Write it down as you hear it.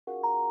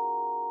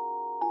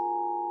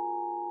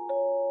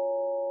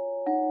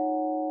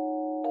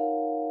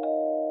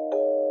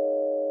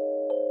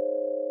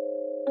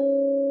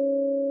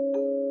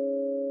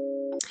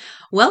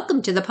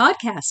Welcome to the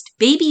podcast,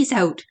 Baby's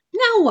Out.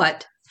 Now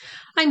what?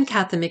 I'm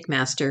Kathy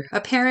McMaster, a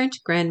parent,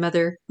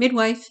 grandmother,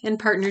 midwife, and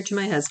partner to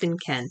my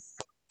husband, Ken.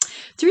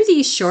 Through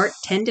these short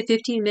 10 to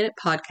 15 minute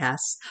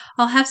podcasts,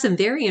 I'll have some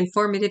very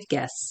informative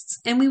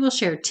guests, and we will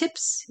share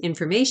tips,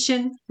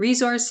 information,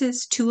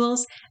 resources,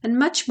 tools, and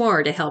much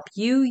more to help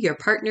you, your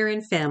partner,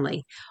 and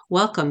family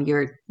welcome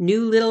your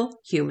new little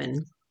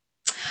human.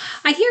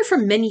 I hear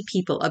from many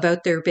people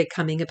about their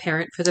becoming a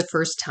parent for the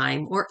first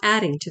time or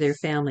adding to their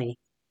family.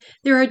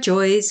 There are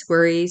joys,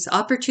 worries,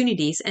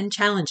 opportunities, and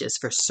challenges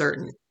for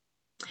certain.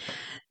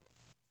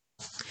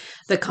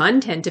 The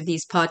content of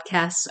these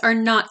podcasts are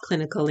not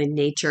clinical in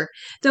nature,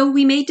 though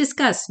we may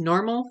discuss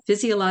normal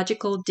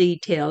physiological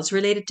details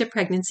related to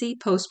pregnancy,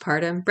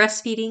 postpartum,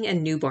 breastfeeding,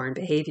 and newborn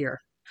behavior.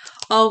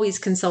 Always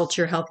consult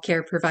your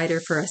healthcare provider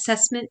for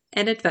assessment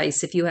and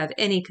advice if you have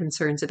any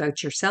concerns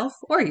about yourself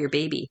or your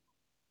baby.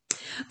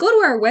 Go to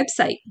our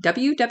website,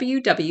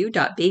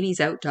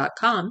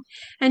 www.babiesout.com,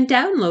 and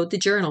download the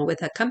journal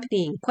with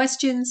accompanying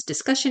questions,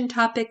 discussion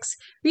topics,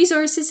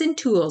 resources, and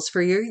tools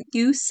for your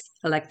use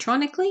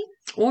electronically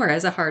or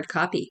as a hard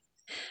copy.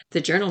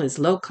 The journal is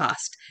low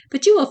cost,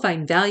 but you will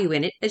find value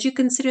in it as you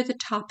consider the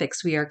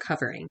topics we are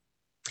covering.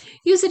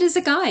 Use it as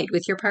a guide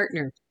with your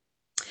partner.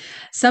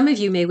 Some of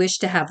you may wish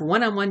to have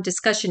one-on-one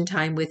discussion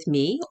time with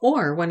me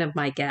or one of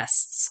my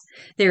guests.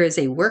 There is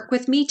a Work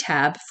With Me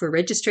tab for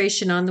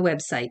registration on the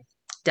website,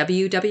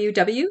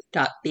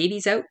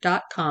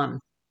 www.babiesout.com.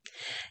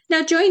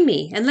 Now join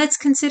me and let's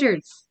consider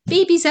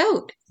Baby's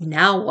Out.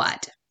 Now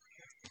what?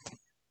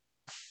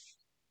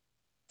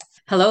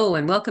 Hello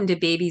and welcome to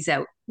Baby's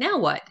Out. Now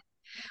what?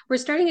 We're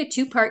starting a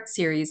two-part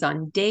series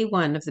on day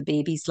one of the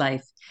baby's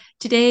life.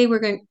 Today we're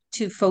going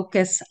to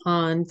focus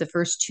on the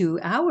first 2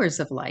 hours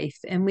of life,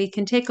 and we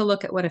can take a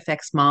look at what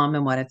affects mom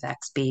and what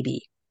affects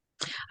baby.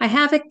 I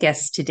have a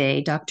guest today,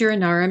 Dr.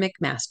 Inara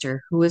McMaster,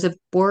 who is a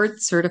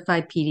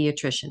board-certified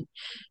pediatrician.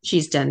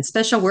 She's done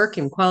special work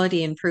in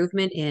quality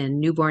improvement in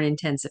newborn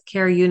intensive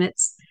care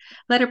units,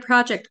 led a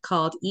project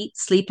called Eat,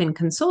 Sleep, and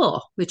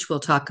Console, which we'll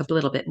talk a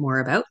little bit more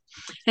about,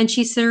 and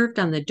she served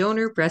on the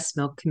Donor Breast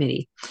Milk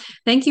Committee.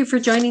 Thank you for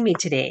joining me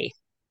today.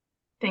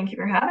 Thank you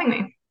for having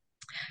me.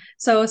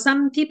 So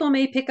some people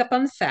may pick up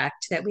on the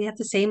fact that we have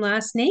the same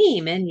last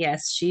name, and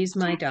yes, she's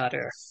my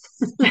daughter.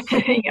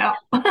 Yeah.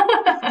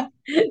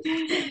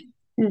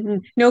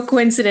 No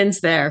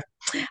coincidence there.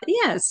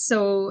 Yes,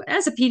 so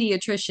as a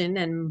pediatrician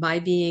and my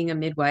being a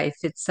midwife,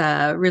 it's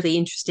a really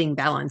interesting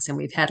balance, and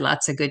we've had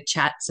lots of good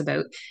chats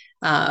about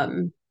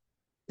the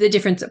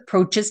different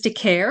approaches to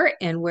care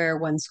and where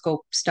one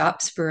scope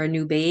stops for a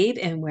new babe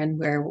and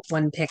where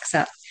one picks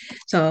up.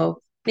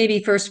 So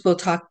maybe first we'll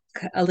talk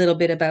a little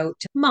bit about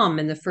mom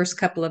in the first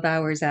couple of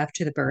hours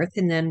after the birth,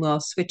 and then we'll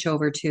switch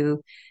over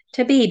to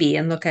baby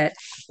and look at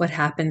what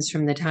happens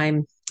from the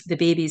time the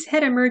baby's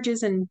head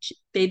emerges and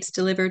babe's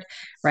delivered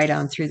right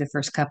on through the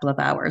first couple of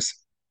hours.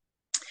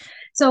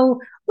 So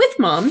with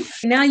mom,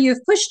 now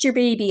you've pushed your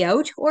baby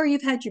out or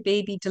you've had your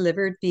baby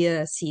delivered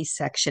via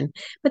C-section,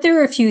 but there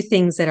are a few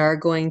things that are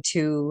going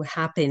to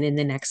happen in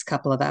the next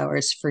couple of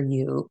hours for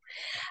you.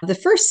 The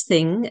first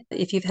thing,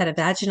 if you've had a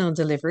vaginal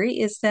delivery,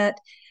 is that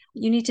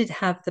you need to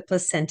have the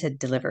placenta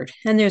delivered.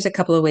 And there's a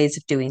couple of ways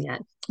of doing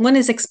that. One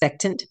is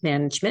expectant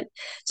management.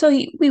 So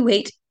we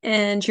wait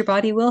and your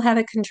body will have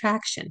a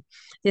contraction.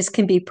 This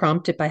can be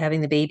prompted by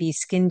having the baby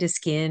skin to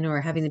skin or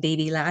having the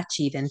baby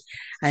latch even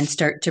and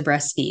start to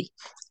breastfeed.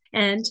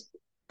 And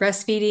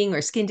breastfeeding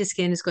or skin to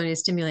skin is going to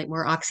stimulate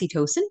more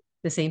oxytocin,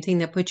 the same thing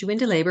that put you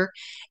into labor,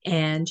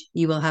 and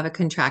you will have a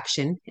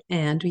contraction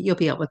and you'll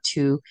be able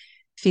to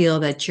feel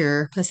that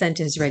your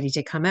placenta is ready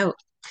to come out.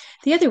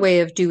 The other way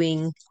of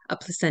doing a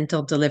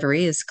placental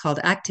delivery is called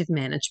active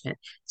management.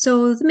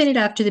 So the minute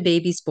after the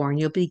baby's born,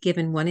 you'll be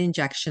given one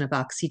injection of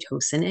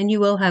oxytocin and you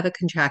will have a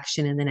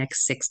contraction in the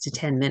next 6 to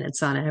 10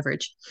 minutes on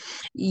average.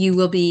 You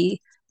will be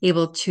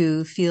able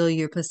to feel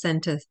your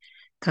placenta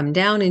come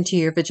down into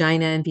your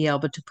vagina and be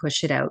able to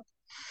push it out.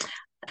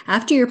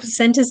 After your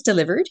placenta is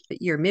delivered,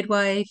 your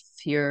midwife,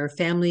 your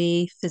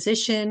family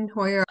physician,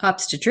 or your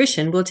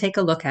obstetrician will take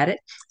a look at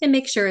it and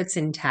make sure it's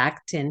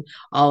intact and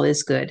all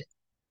is good.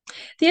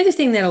 The other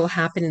thing that will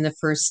happen in the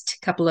first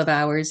couple of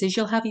hours is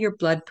you'll have your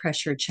blood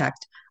pressure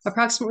checked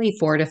approximately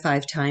 4 to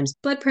 5 times.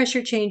 Blood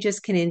pressure changes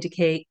can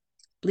indicate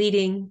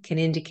bleeding, can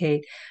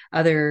indicate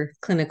other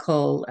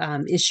clinical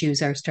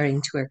issues are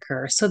starting to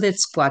occur. So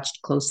that's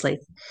watched closely.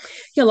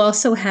 You'll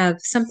also have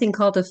something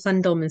called a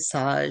fundal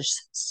massage.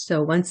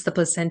 So once the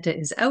placenta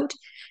is out,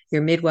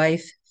 your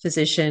midwife,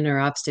 physician, or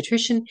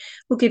obstetrician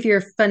will give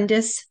your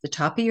fundus, the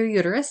top of your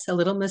uterus, a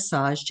little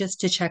massage just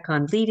to check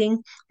on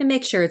bleeding and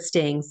make sure it's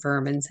staying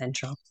firm and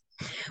central.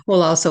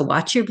 We'll also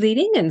watch your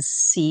bleeding and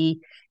see,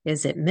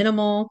 is it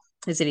minimal?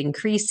 Is it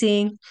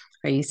increasing?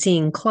 Are you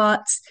seeing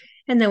clots?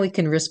 And then we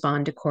can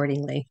respond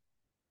accordingly.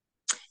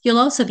 You'll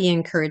also be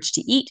encouraged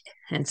to eat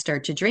and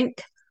start to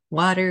drink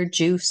water,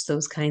 juice,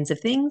 those kinds of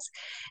things.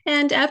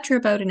 And after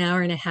about an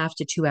hour and a half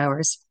to 2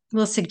 hours,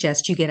 we'll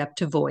suggest you get up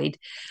to void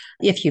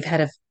if you've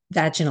had a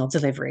vaginal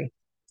delivery.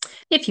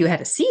 If you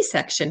had a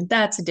C-section,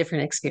 that's a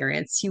different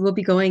experience. You will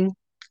be going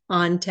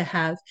on to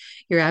have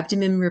your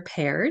abdomen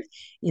repaired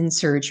in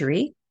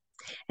surgery.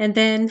 And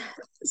then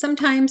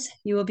sometimes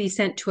you will be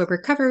sent to a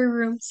recovery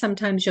room.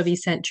 Sometimes you'll be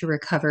sent to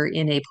recover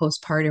in a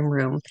postpartum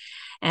room.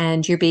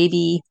 And your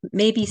baby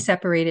may be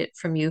separated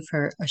from you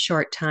for a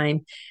short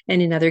time.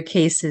 And in other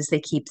cases, they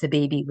keep the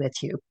baby with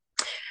you.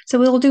 So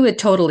we'll do a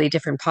totally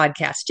different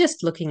podcast,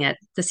 just looking at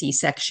the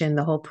C-section,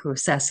 the whole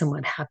process, and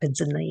what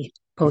happens in the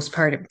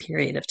postpartum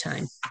period of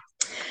time.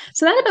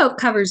 So that about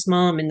covers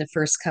mom in the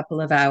first couple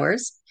of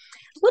hours.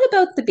 What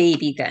about the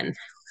baby then?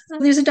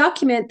 There's a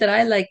document that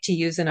I like to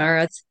use in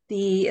our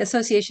the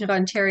Association of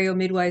Ontario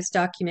Midwives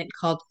document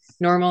called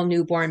Normal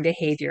Newborn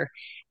Behavior.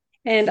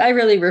 And I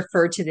really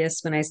refer to this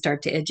when I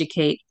start to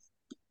educate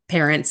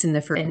parents in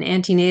the in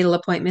antenatal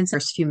appointments,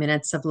 first few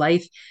minutes of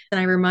life, and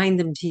I remind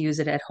them to use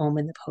it at home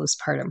in the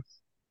postpartum.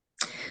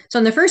 So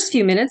in the first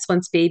few minutes,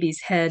 once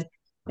baby's head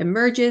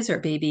emerges or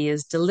baby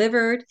is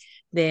delivered,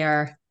 they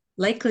are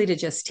likely to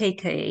just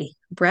take a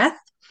breath.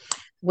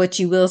 What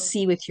you will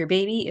see with your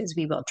baby is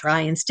we will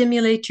try and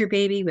stimulate your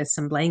baby with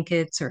some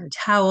blankets or a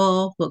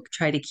towel. We'll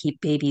try to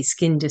keep baby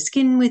skin to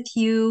skin with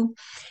you.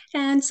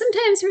 And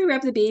sometimes we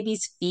rub the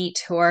baby's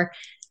feet or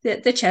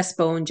the chest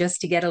bone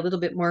just to get a little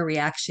bit more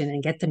reaction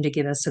and get them to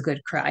give us a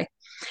good cry.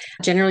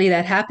 Generally,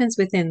 that happens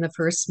within the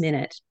first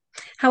minute.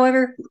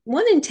 However,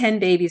 1 in 10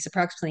 babies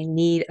approximately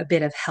need a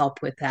bit of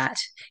help with that.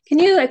 Can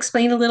you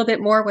explain a little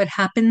bit more what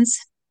happens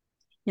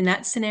in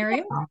that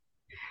scenario? Yeah,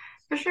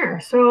 for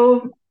sure.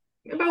 So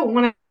about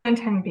 1 in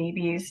 10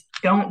 babies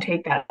don't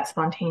take that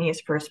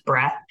spontaneous first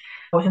breath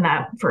within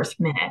that first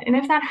minute. And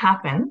if that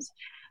happens,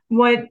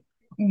 what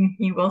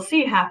you will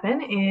see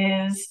happen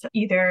is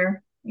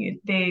either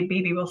the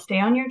baby will stay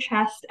on your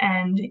chest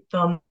and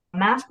the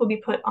mask will be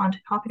put on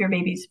top of your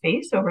baby's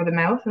face over the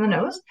mouth and the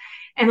nose,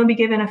 and they'll be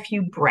given a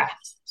few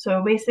breaths.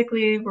 So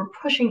basically, we're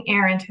pushing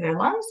air into their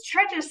lungs to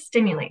try to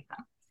stimulate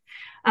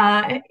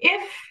them.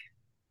 If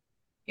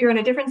you're in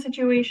a different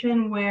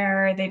situation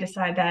where they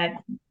decide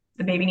that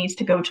the baby needs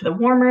to go to the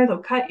warmer, they'll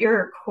cut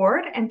your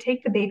cord and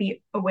take the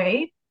baby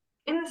away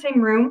in the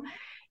same room,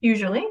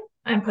 usually,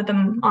 and put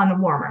them on the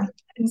warmer.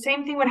 And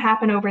same thing would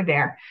happen over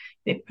there.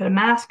 They put a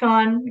mask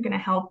on, you're going to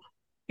help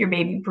your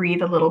baby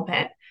breathe a little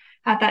bit.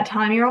 At that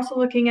time, you're also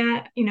looking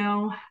at,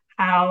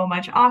 how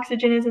much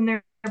oxygen is in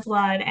their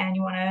blood, and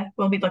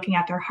we'll be looking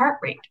at their heart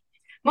rate.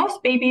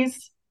 Most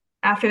babies,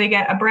 after they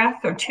get a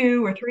breath or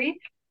two or three,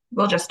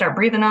 will just start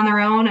breathing on their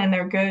own, and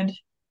they're good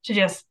to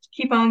just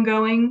keep on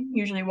going.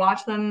 Usually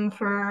watch them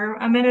for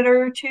a minute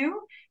or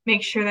two,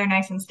 make sure they're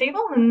nice and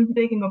stable, and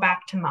they can go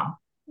back to mom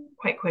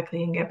quite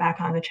quickly and get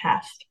back on the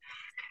chest.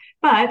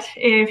 But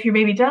if your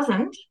baby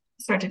doesn't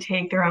start to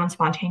take their own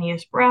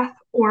spontaneous breath,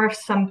 or if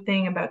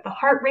something about the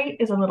heart rate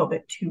is a little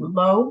bit too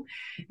low,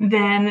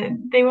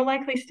 then they will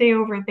likely stay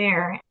over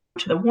there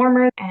to the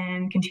warmer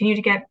and continue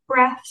to get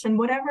breaths and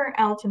whatever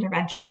else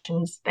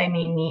interventions they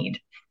may need.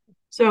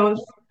 So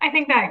I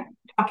think that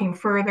talking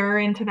further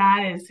into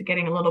that is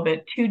getting a little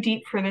bit too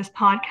deep for this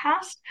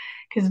podcast,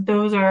 because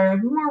those are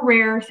more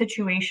rare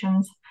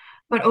situations.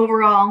 But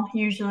overall,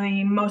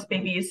 usually most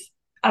babies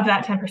of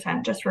that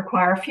 10% just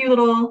require a few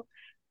little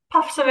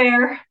puffs of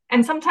air.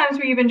 And sometimes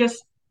we even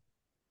just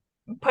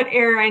put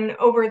air in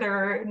over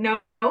their nose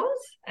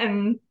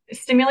and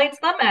stimulates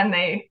them, and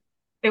they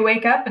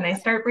wake up and they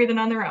start breathing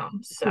on their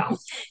own. So,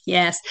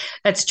 Yes,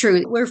 that's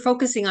true. We're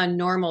focusing on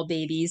normal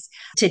babies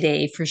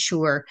today for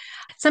sure.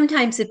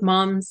 Sometimes, if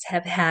moms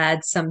have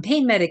had some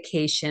pain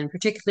medication,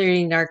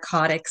 particularly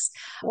narcotics,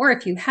 or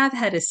if you have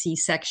had a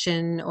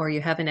C-section or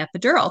you have an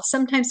epidural,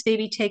 sometimes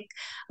baby take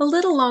a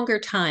little longer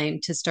time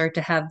to start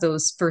to have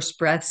those first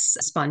breaths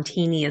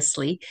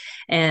spontaneously.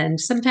 And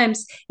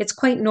sometimes it's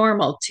quite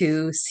normal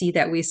to see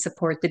that we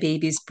support the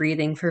baby's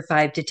breathing for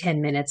 5 to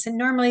 10 minutes. And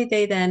normally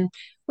they then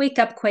wake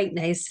up quite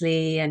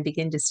nicely and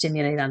begin to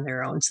stimulate on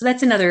their own. So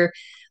that's another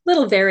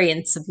little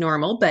variance of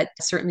normal, but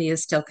certainly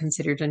is still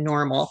considered a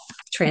normal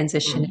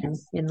transition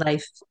in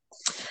life.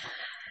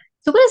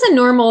 So, what is a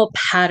normal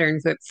pattern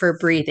for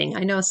breathing? I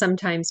know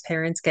sometimes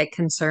parents get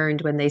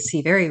concerned when they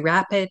see very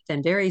rapid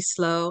and very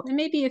slow, and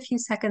maybe a few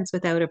seconds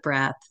without a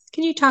breath.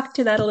 Can you talk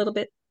to that a little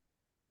bit?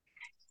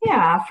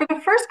 yeah, for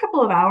the first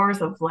couple of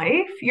hours of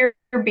life, your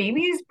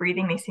baby's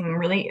breathing may seem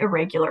really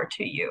irregular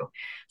to you.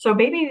 So,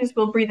 babies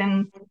will breathe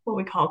in what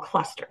we call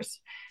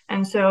clusters.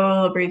 And so,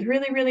 they'll breathe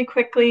really, really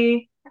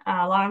quickly,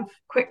 a lot of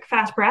quick,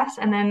 fast breaths,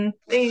 and then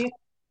they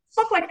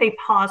look like they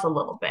pause a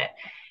little bit.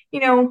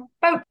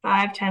 About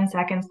 5, 10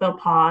 seconds, they'll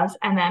pause,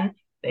 and then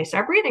they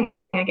start breathing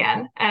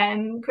again,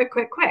 and quick,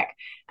 quick, quick.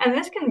 And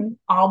this can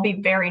all be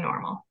very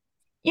normal.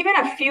 Even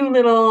a few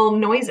little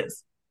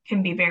noises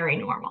can be very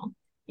normal.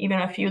 Even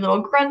a few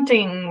little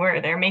grunting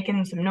where they're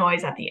making some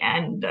noise at the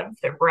end of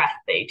their breath.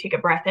 They take a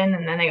breath in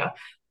and then they go,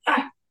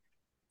 ah,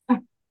 ah.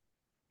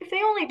 If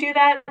they only do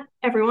that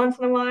every once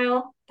in a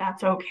while,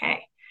 that's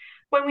okay.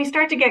 When we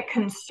start to get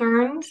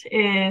concerned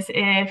is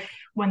if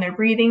when they're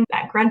breathing,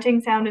 that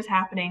grunting sound is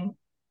happening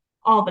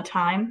all the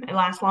time. It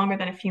lasts longer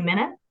than a few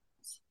minutes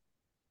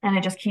and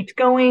it just keeps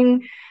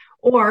going.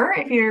 Or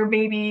if your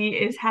baby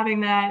is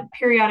having that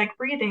periodic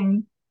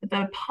breathing,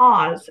 the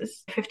pause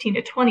is 15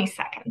 to 20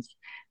 seconds,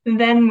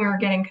 then we're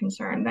getting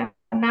concerned.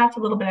 And that's a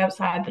little bit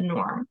outside the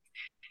norm.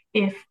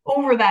 If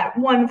over that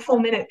 1 full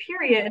minute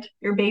period,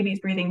 your baby's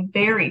breathing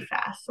very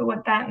fast. So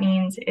what that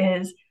means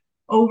is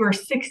over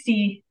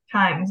 60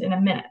 times in a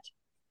minute.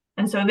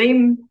 And so they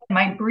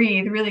might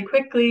breathe really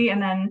quickly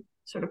and then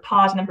sort of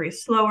pause and then breathe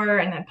slower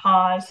and then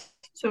pause.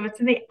 So it's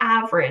the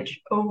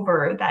average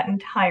over that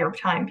entire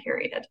time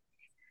period.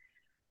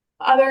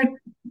 Other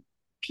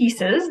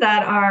pieces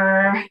that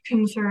are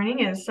concerning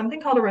is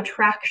something called a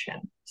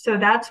retraction. So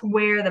that's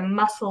where the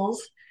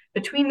muscles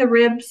between the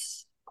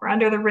ribs or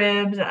under the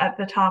ribs at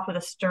the top of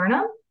the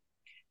sternum,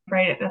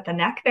 right at the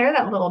neck there,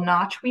 that little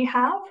notch we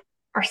have,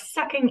 are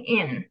sucking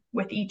in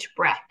with each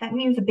breath. That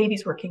means the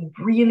baby's working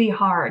really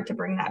hard to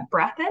bring that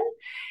breath in.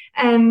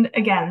 And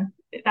again,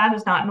 that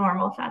is not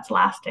normal if that's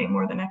lasting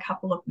more than a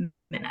couple of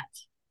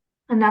minutes.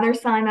 Another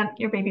sign that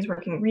your baby's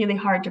working really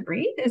hard to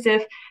breathe is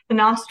if the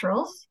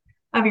nostrils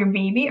of your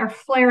baby are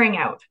flaring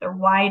out, they're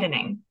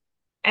widening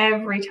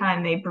every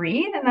time they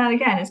breathe. And that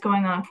again is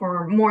going on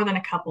for more than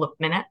a couple of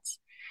minutes.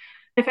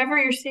 If ever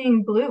you're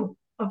seeing blue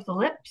of the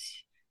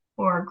lips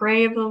or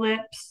gray of the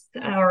lips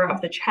or of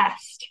the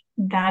chest,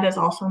 that is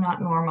also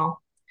not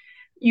normal.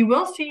 You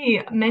will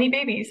see many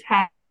babies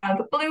have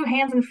blue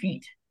hands and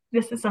feet.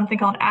 This is something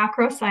called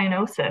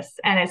acrocyanosis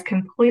and is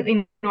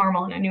completely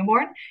normal in a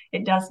newborn.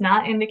 It does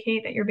not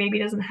indicate that your baby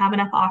doesn't have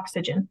enough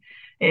oxygen.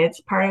 It's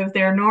part of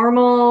their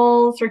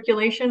normal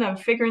circulation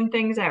of figuring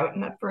things out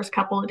in the first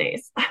couple of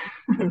days.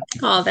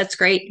 Oh, that's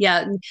great.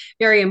 Yeah,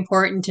 very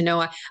important to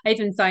know. I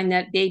even find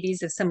that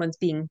babies, if someone's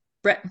being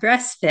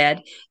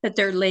breastfed, that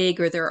their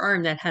leg or their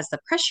arm that has the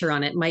pressure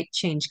on it might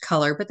change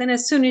color. But then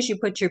as soon as you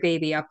put your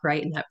baby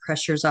upright and that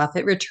pressure's off,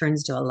 it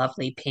returns to a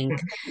lovely pink.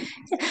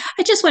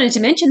 I just wanted to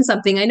mention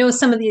something. I know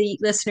some of the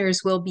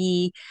listeners will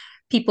be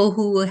people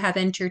who have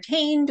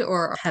entertained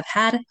or have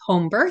had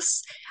home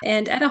births.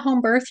 And at a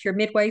home birth, your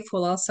midwife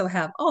will also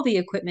have all the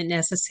equipment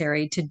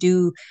necessary to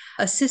do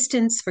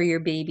assistance for your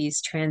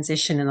baby's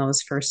transition in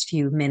those first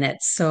few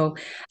minutes. So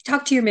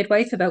talk to your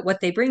midwife about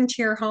what they bring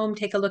to your home,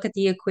 take a look at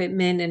the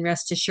equipment, and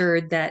rest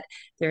assured that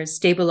there's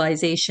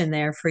stabilization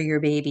there for your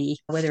baby,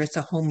 whether it's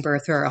a home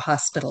birth or a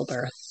hospital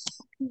birth.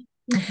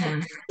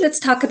 Mhm. Let's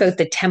talk about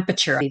the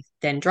temperature.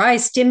 Then dry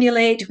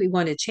stimulate. We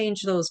want to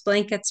change those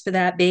blankets for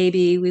that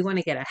baby. We want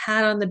to get a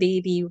hat on the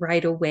baby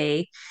right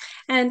away.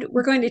 And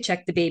we're going to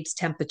check the babe's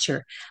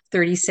temperature.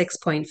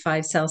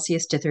 36.5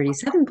 Celsius to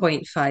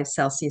 37.5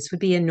 Celsius would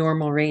be a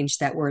normal range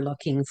that we're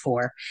looking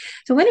for.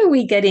 So when are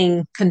we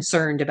getting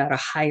concerned about a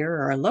higher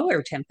or a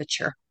lower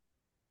temperature?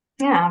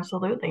 Yeah,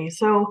 absolutely.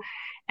 So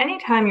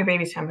anytime your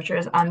baby's temperature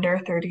is under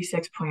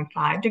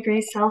 36.5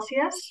 degrees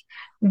Celsius,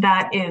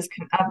 that is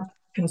a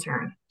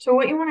concern. So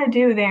what you want to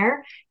do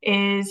there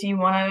is you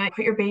want to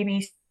put your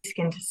baby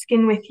skin to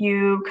skin with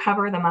you,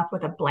 cover them up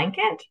with a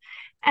blanket,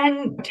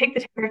 and take the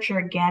temperature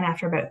again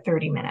after about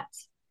 30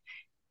 minutes.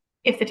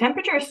 If the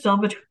temperature is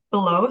still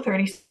below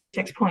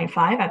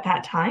 36.5 at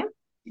that time,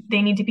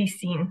 they need to be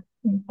seen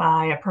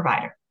by a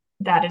provider.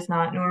 That is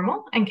not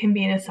normal and can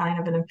be a sign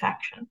of an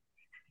infection.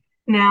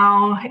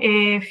 Now,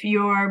 if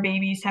your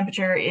baby's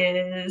temperature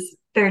is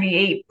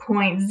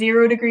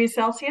 38.0 degrees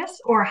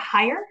Celsius or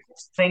higher,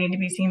 they need to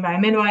be seen by a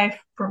midwife,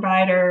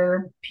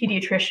 provider,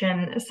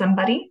 pediatrician,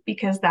 somebody,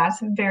 because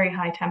that's very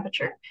high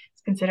temperature.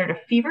 It's considered a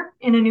fever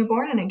in a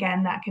newborn, and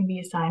again, that can be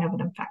a sign of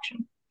an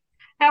infection.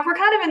 Now, if we're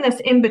kind of in this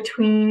in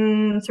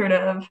between sort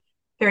of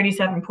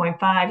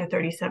 37.5 to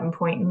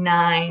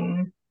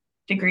 37.9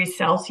 degrees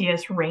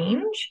Celsius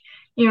range,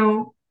 you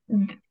know,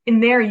 in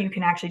there you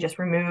can actually just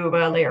remove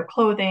a layer of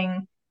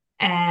clothing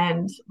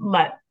and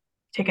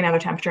take another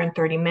temperature in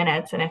 30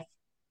 minutes. And if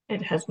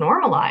it has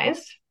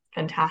normalized,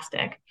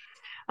 fantastic.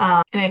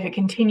 And if it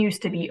continues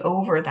to be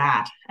over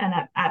that, and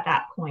at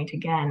that point,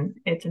 again,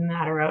 it's a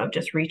matter of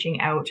just reaching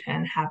out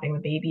and having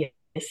the baby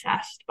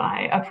assessed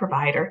by a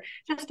provider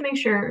just to make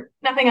sure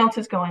nothing else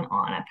is going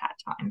on at that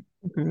time.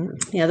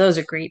 Yeah, those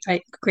are great,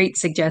 right? Great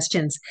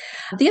suggestions.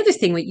 The other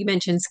thing, what you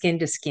mentioned, skin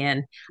to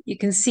skin, you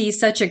can see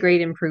such a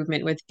great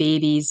improvement with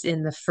babies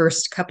in the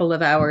first couple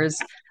of hours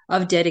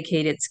of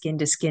dedicated skin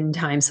to skin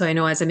time. So I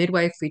know as a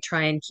midwife, we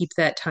try and keep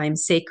that time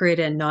sacred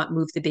and not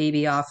move the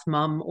baby off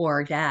mom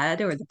or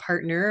dad or the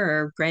partner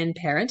or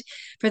grandparent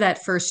for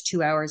that first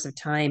 2 hours of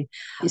time.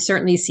 You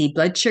certainly see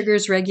blood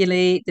sugars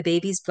regulate the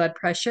baby's blood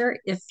pressure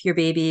if your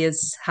baby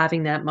is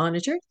having that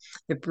monitored.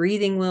 The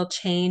breathing will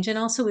change. And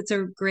also, it's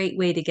a great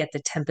way to get the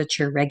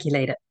temperature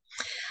regulated.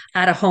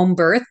 At a home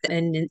birth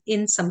and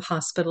in some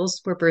hospitals,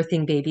 we're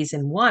birthing babies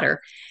in water.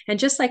 And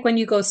just like when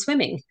you go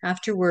swimming,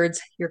 afterwards,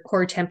 your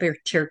core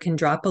temperature can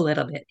drop a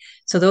little bit.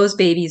 So, those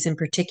babies in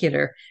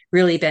particular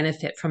really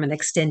benefit from an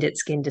extended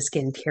skin to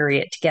skin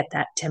period to get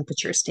that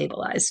temperature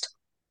stabilized.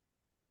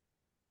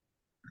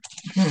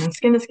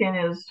 Skin to skin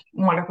is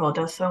wonderful. It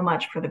does so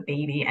much for the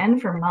baby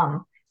and for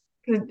mom.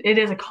 It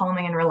is a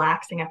calming and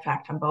relaxing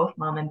effect on both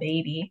mom and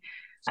baby.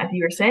 As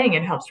you were saying,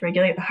 it helps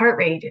regulate the heart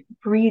rate,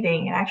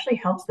 breathing. It actually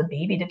helps the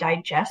baby to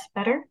digest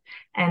better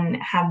and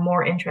have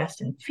more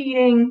interest in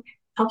feeding,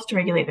 helps to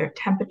regulate their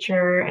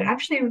temperature. It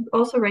actually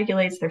also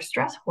regulates their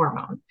stress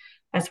hormone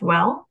as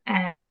well,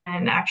 and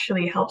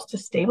actually helps to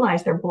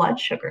stabilize their blood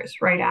sugars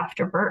right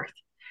after birth.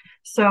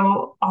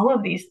 So all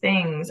of these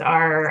things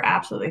are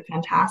absolutely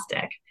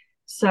fantastic.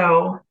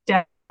 So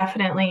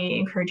definitely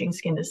encouraging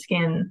skin to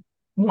skin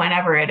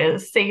whenever it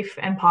is safe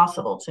and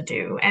possible to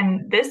do.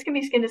 And this can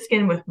be skin to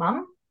skin with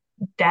mom,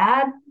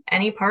 dad,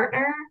 any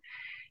partner,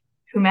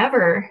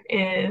 whomever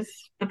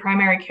is the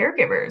primary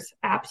caregivers.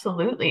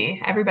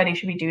 Absolutely. Everybody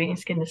should be doing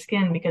skin to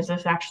skin because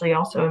this actually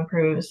also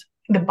improves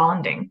the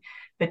bonding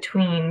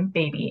between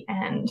baby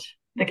and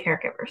the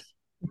caregivers.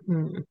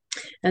 Mhm.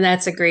 And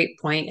that's a great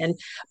point. And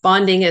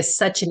bonding is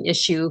such an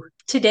issue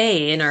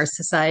today in our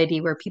society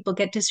where people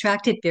get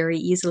distracted very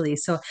easily.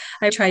 So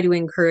I try to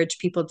encourage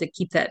people to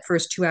keep that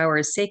first 2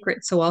 hours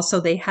sacred. So also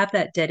they have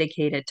that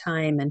dedicated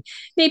time and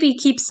maybe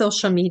keep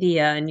social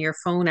media and your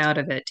phone out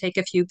of it. Take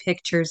a few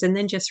pictures and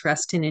then just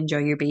rest and enjoy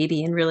your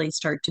baby and really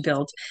start to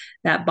build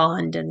that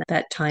bond and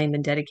that time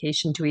and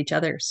dedication to each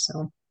other.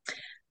 So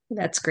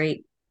that's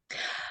great.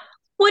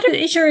 What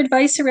is your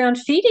advice around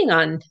feeding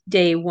on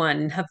day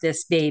one of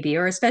this baby,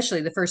 or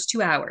especially the first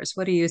 2 hours?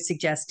 What are you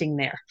suggesting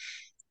there?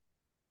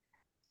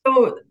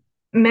 So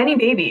many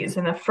babies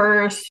in the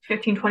first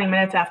 15, 20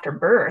 minutes after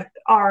birth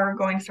are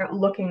going to start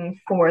looking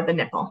for the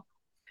nipple.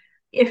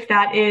 If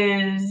that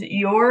is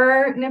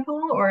your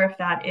nipple or if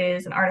that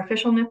is an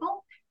artificial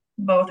nipple,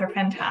 both are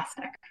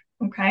fantastic.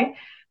 Okay.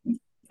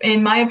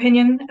 In my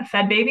opinion, a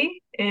fed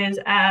baby is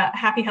a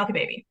happy, healthy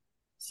baby.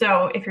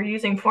 So if you're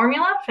using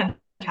formula,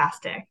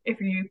 fantastic. If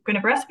you're going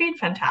to breastfeed,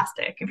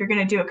 fantastic. If you're going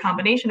to do a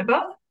combination of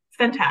both,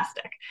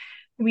 fantastic.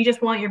 We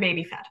just want your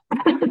baby fed.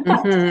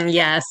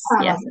 Yes,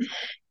 yes.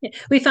 um,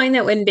 We find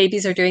that when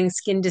babies are doing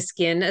skin to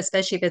skin,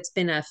 especially if it's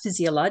been a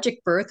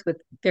physiologic birth with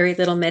very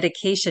little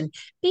medication,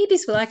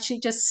 babies will actually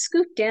just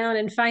scoot down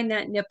and find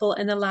that nipple,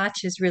 and the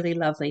latch is really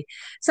lovely.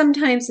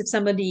 Sometimes, if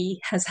somebody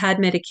has had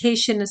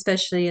medication,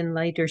 especially in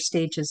later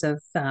stages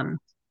of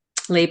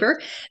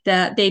labor,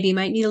 that baby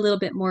might need a little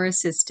bit more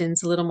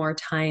assistance, a little more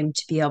time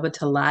to be able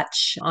to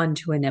latch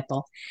onto a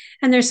nipple.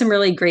 And there's some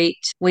really great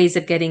ways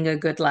of getting a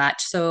good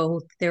latch.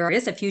 So there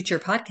is a future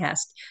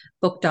podcast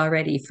booked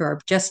already for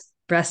just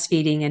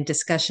breastfeeding and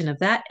discussion of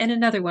that, and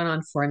another one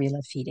on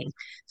formula feeding.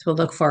 So we'll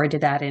look forward to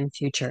that in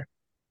future.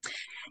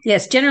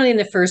 Yes, generally in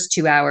the first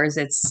 2 hours,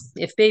 it's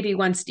if baby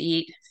wants to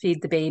eat,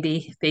 feed the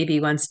baby. If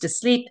baby wants to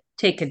sleep,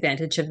 take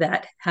advantage of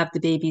that. Have the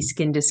baby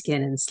skin to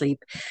skin and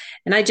sleep.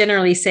 And I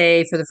generally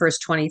say for the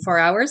first 24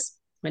 hours,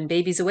 when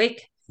baby's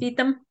awake, feed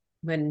them.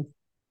 When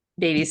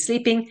baby's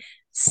sleeping,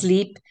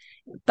 sleep.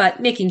 But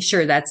making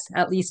sure that's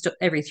at least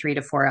every 3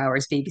 to 4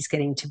 hours, baby's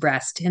getting to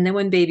breast. And then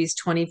when baby's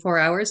 24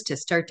 hours, to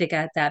start to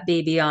get that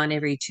baby on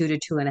every 2 to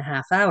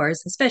 2.5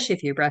 hours, especially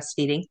if you're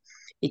breastfeeding,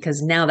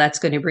 because now that's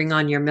going to bring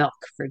on your milk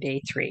for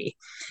day three.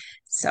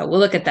 So we'll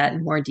look at that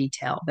in more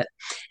detail. But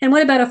and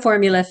what about a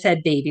formula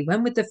fed baby?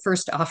 When would the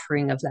first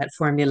offering of that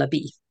formula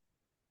be?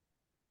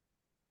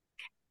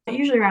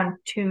 usually around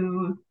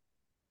 2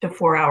 to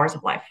 4 hours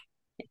of life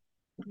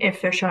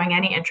if they're showing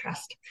any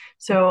interest.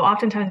 So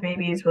oftentimes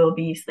babies will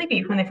be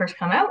sleepy when they first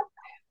come out,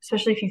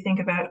 especially if you think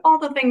about all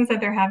the things that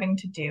they're having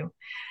to do.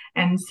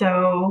 And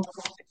so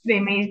they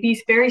may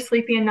be very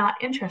sleepy and not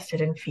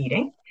interested in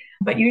feeding.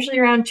 But usually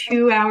around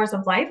 2 hours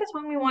of life is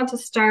when we want to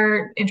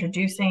start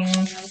introducing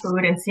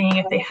food and seeing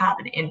if they have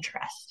an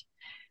interest.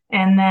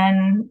 And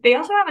then they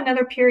also have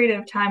another period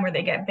of time where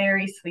they get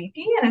very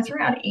sleepy, and it's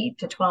around 8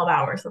 to 12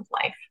 hours of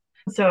life.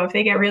 So if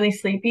they get really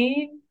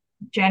sleepy,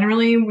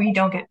 generally we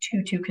don't get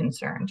too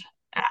concerned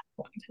at that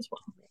point as well.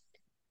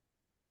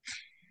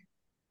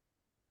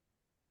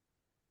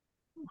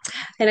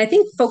 And I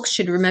think folks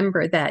should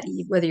remember that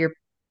whether you're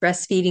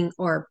breastfeeding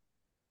or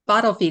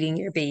bottle feeding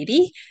your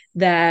baby,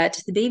 that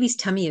the baby's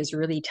tummy is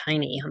really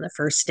tiny on the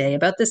first day,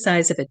 about the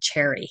size of a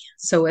cherry.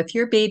 So if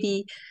your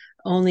baby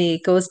only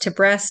goes to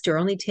breast or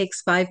only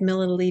takes 5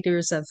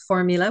 milliliters of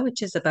formula,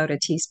 which is about a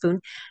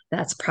teaspoon,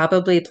 that's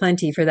probably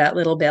plenty for that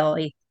little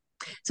belly.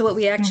 So, what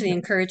we actually Mhm.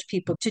 encourage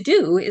people to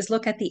do is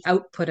look at the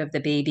output of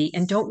the baby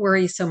and don't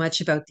worry so much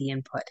about the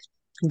input.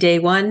 Day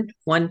one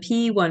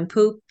pee, one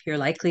poop, you're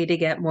likely to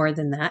get more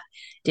than that.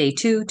 Day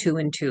two, two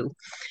and two.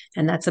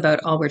 And that's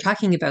about all we're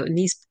talking about in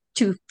these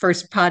two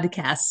first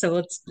podcasts. So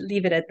let's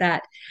leave it at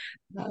that.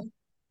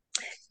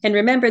 And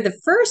remember, the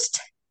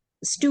first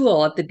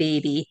stool of the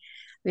baby,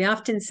 we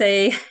often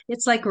say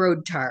it's like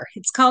road tar.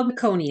 It's called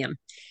meconium.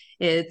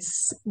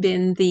 It's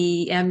been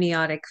the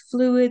amniotic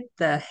fluid,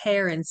 the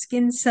hair and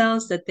skin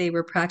cells that they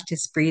were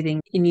practice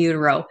breathing in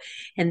utero.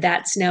 And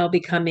that's now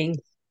becoming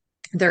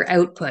their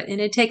output.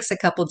 And it takes a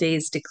couple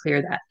days to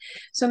clear that.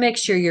 So make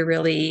sure you're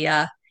really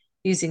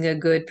using a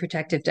good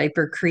protective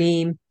diaper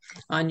cream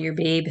on your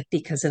babe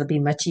because it'll be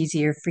much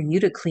easier for you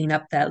to clean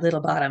up that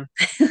little bottom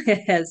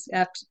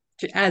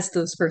as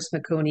those first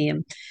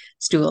meconium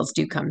stools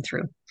do come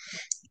through.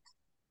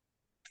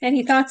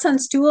 Any thoughts on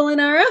stool,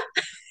 Inara?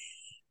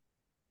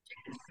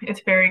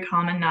 It's very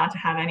common not to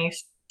have any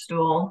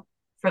stool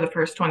for the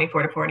first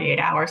 24 to 48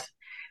 hours.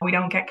 We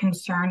don't get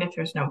concerned if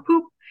there's no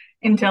poop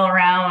until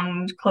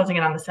around closing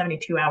it on the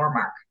 72-hour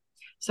mark.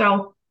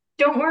 So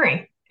don't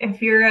worry.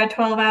 If you're at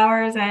 12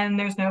 hours and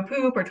there's no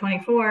poop or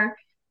 24,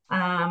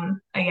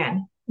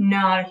 again,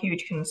 not a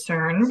huge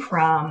concern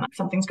from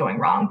something's going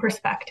wrong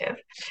perspective.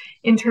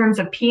 In terms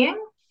of peeing,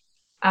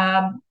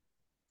 um,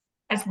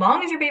 as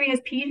long as your baby has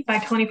peed by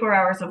 24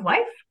 hours of life,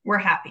 we're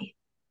happy.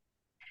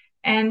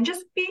 And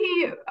just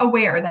be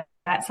aware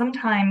that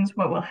sometimes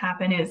what will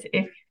happen is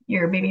if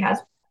your baby has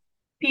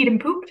peed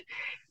and pooped,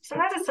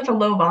 sometimes it's such a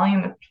low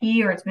volume of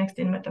pee or it's mixed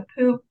in with the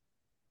poop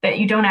that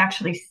you don't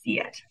actually see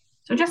it.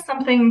 So just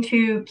something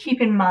to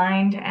keep in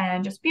mind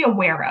and just be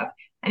aware of.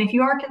 And if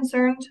you are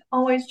concerned,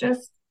 always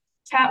just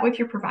chat with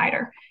your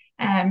provider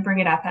and bring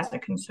it up as a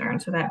concern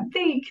so that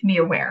they can be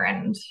aware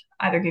and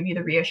either give you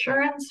the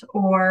reassurance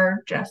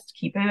or just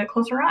keep it a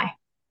closer eye.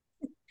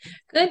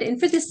 Good. And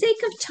for the sake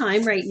of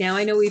time right now,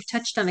 I know we've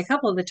touched on a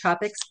couple of the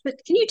topics, but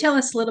can you tell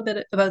us a little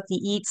bit about the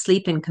Eat,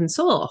 Sleep, and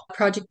Console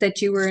project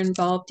that you were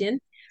involved in?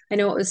 I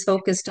know it was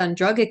focused on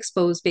drug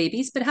exposed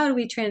babies, but how do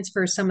we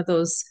transfer some of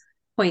those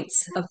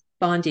points of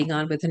bonding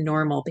on with a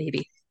normal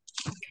baby?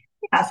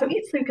 Yeah, so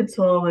Eat, Sleep,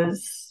 Console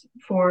is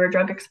for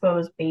drug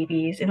exposed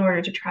babies in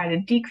order to try to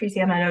decrease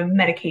the amount of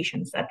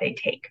medications that they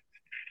take.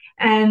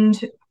 And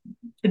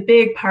the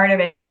big part of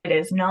it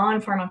is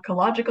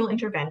non-pharmacological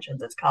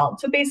interventions, it's called.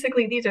 So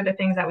basically, these are the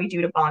things that we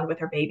do to bond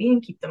with our baby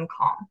and keep them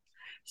calm.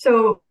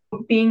 So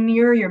being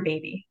near your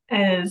baby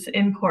is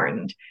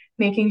important,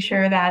 making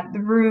sure that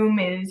the room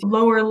is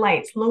lower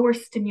lights, lower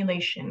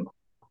stimulation,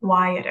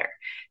 quieter.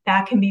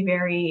 That can be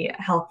very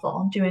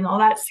helpful. Doing all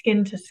that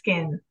skin to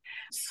skin,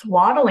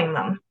 swaddling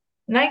them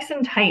nice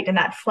and tight in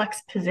that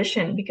flex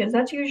position, because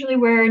that's usually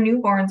where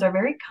newborns are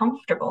very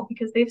comfortable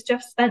because they've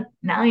just spent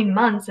 9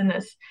 months in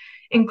this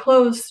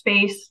enclosed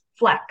space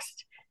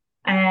flexed.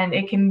 And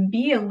it can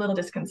be a little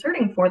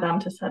disconcerting for them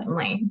to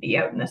suddenly be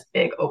out in this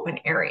big open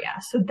area.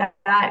 So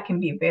that can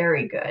be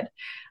very good.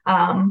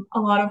 A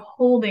lot of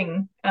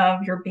holding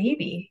of your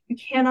baby. You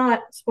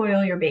cannot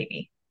spoil your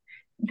baby.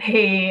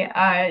 They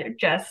are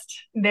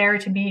just there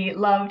to be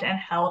loved and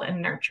held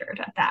and nurtured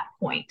at that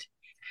point.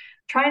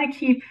 Try to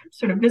keep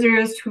sort of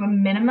visitors to a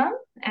minimum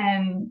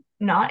and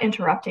not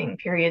interrupting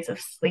periods of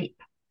sleep,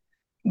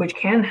 which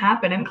can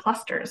happen in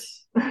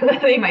clusters.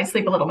 They might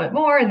sleep a little bit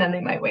more and then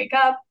they might wake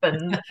up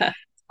and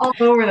all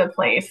over the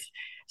place.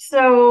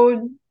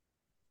 So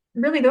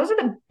really, those are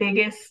the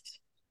biggest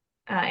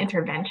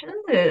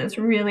interventions, is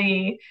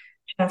really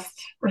just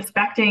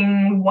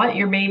respecting what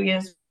your baby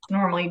is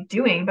normally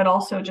doing, but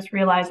also just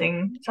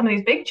realizing some of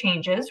these big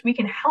changes, we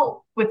can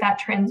help with that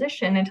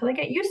transition until they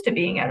get used to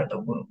being out of the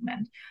womb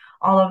and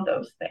all of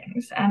those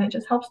things. And it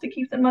just helps to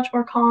keep them much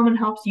more calm and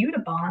helps you to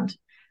bond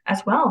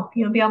as well.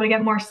 You'll be able to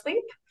get more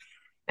sleep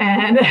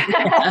and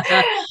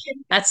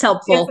That's get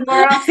helpful. some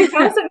more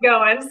oxytocin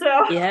going.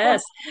 So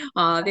Yes.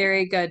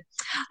 Very good.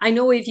 I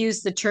know we've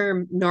used the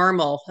term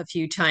normal a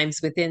few times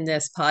within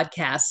this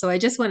podcast. So I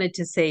just wanted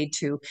to say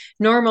too,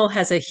 normal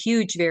has a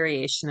huge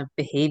variation of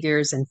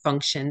behaviors and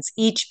functions.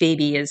 Each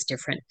baby is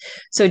different.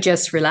 So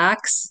just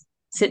relax,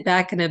 sit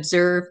back and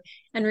observe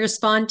and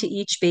respond to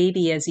each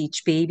baby as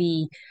each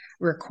baby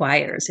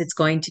requires. It's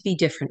going to be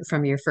different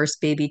from your first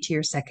baby to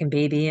your second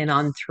baby and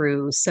on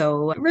through.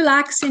 So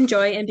relax,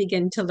 enjoy, and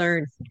begin to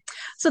learn.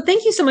 So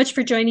thank you so much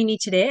for joining me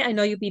today. I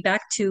know you'll be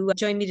back to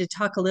join me to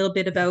talk a little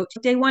bit about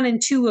day 1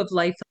 and 2 of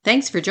life.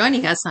 Thanks for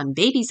joining us on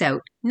Babies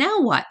Out.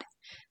 Now what?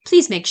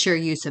 Please make sure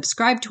you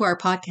subscribe to our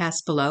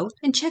podcast below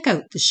and check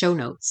out the show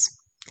notes.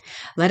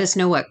 Let us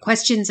know what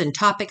questions and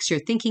topics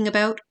you're thinking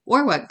about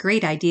or what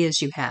great ideas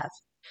you have.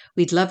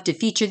 We'd love to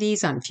feature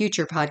these on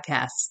future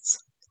podcasts.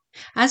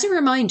 As a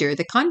reminder,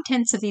 the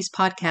contents of these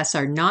podcasts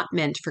are not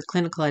meant for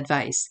clinical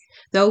advice,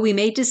 though we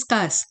may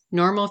discuss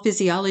normal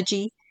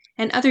physiology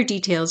and other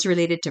details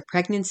related to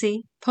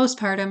pregnancy,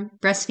 postpartum,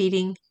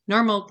 breastfeeding,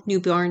 normal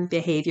newborn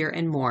behavior,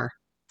 and more.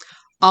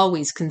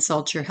 Always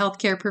consult your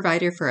healthcare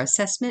provider for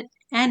assessment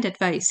and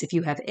advice if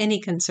you have any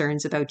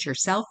concerns about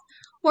yourself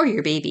or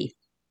your baby.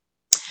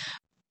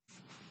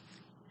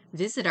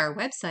 Visit our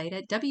website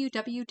at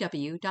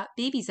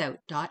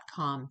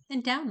www.babiesout.com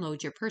and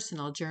download your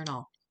personal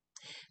journal.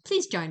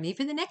 Please join me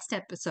for the next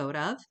episode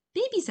of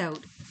Babies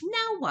Out.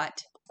 Now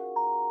what?